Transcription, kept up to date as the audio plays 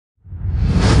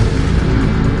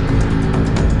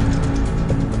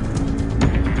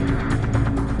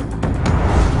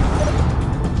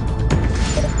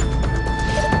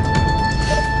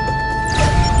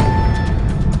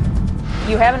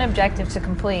have an objective to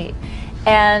complete,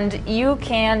 and you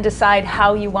can decide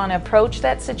how you want to approach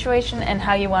that situation and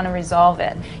how you want to resolve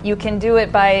it. You can do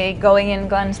it by going in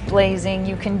guns blazing,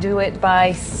 you can do it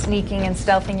by sneaking and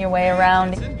stealthing your way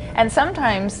around, and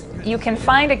sometimes you can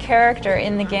find a character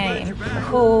in the game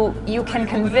who you can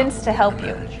convince to help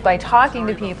you. By talking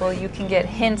to people, you can get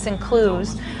hints and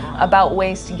clues about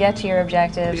ways to get to your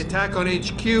objectives. The attack on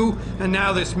HQ, and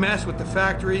now this mess with the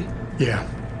factory. Yeah,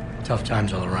 tough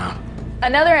times all around.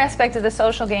 Another aspect of the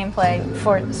social gameplay,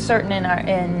 for certain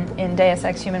in Deus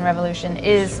Ex Human Revolution,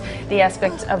 is the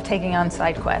aspect of taking on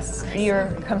side quests. You're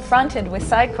confronted with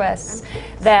side quests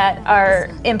that are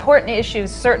important issues,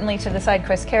 certainly to the side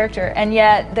quest character, and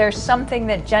yet there's something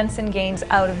that Jensen gains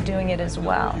out of doing it as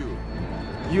well.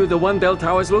 You're the one Bell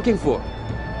Tower's looking for.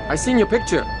 I seen your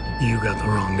picture. You got the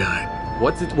wrong guy.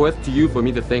 What's it worth to you for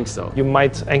me to think so? You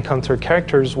might encounter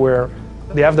characters where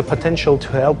they have the potential to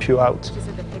help you out,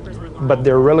 but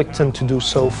they're reluctant to do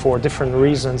so for different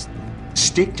reasons.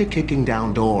 Stick to kicking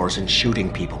down doors and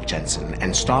shooting people, Jensen,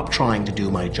 and stop trying to do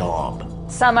my job.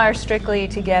 Some are strictly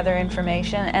to gather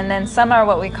information, and then some are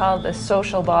what we call the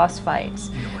social boss fights,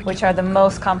 which are the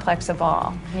most complex of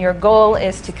all. Your goal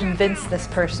is to convince this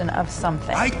person of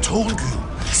something. I told you,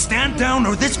 stand down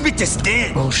or this bitch is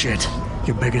dead. Bullshit.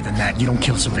 You're bigger than that. You don't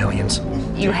kill civilians.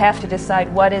 You have to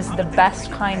decide what is the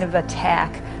best kind of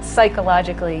attack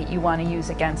psychologically you want to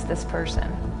use against this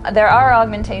person. There are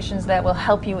augmentations that will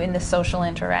help you in the social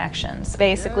interactions.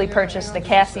 Basically purchase the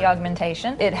Cassie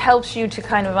augmentation. It helps you to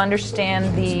kind of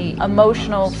understand the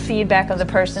emotional feedback of the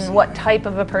person, what type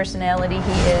of a personality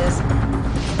he is.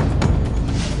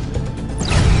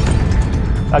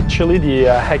 Actually, the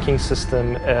hacking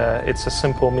system, it's a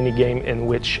simple mini-game in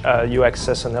which you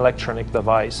access an electronic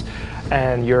device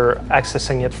and you're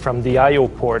accessing it from the I/O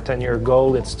port, and your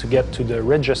goal is to get to the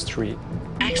registry.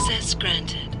 Access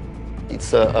granted.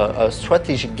 It's a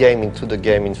strategic game into the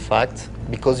game, in fact,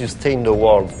 because you stay in the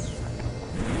world.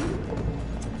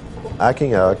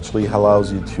 Hacking actually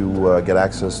allows you to get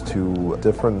access to a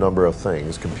different number of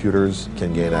things. Computers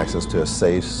can gain access to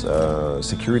safes,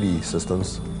 security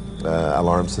systems,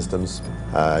 alarm systems.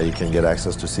 You can get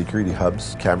access to security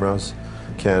hubs. Cameras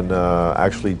can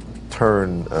actually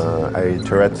turn a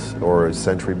turret or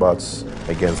sentry bots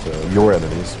against your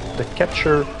enemies. The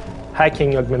capture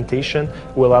hacking augmentation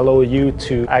will allow you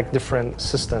to hack different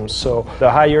systems. So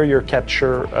the higher your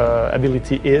capture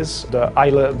ability is,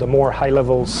 the more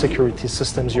high-level security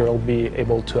systems you'll be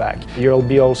able to hack. You'll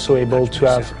be also able to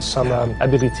have some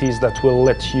abilities that will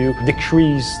let you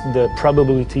decrease the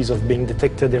probabilities of being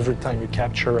detected every time you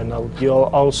capture a node. You'll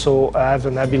also have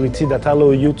an ability that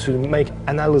allows you to make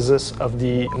analysis of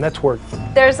the network.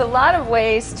 There's a lot of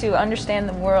ways to understand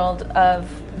the world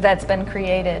that's been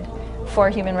created for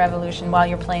Human Revolution while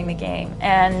you're playing the game.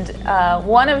 And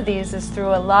one of these is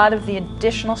through a lot of the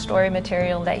additional story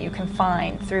material that you can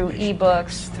find through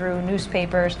ebooks, through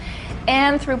newspapers,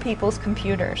 and through people's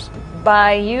computers.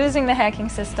 By using the hacking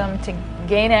system to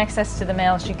gain access to the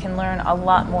mails, you can learn a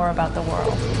lot more about the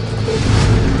world.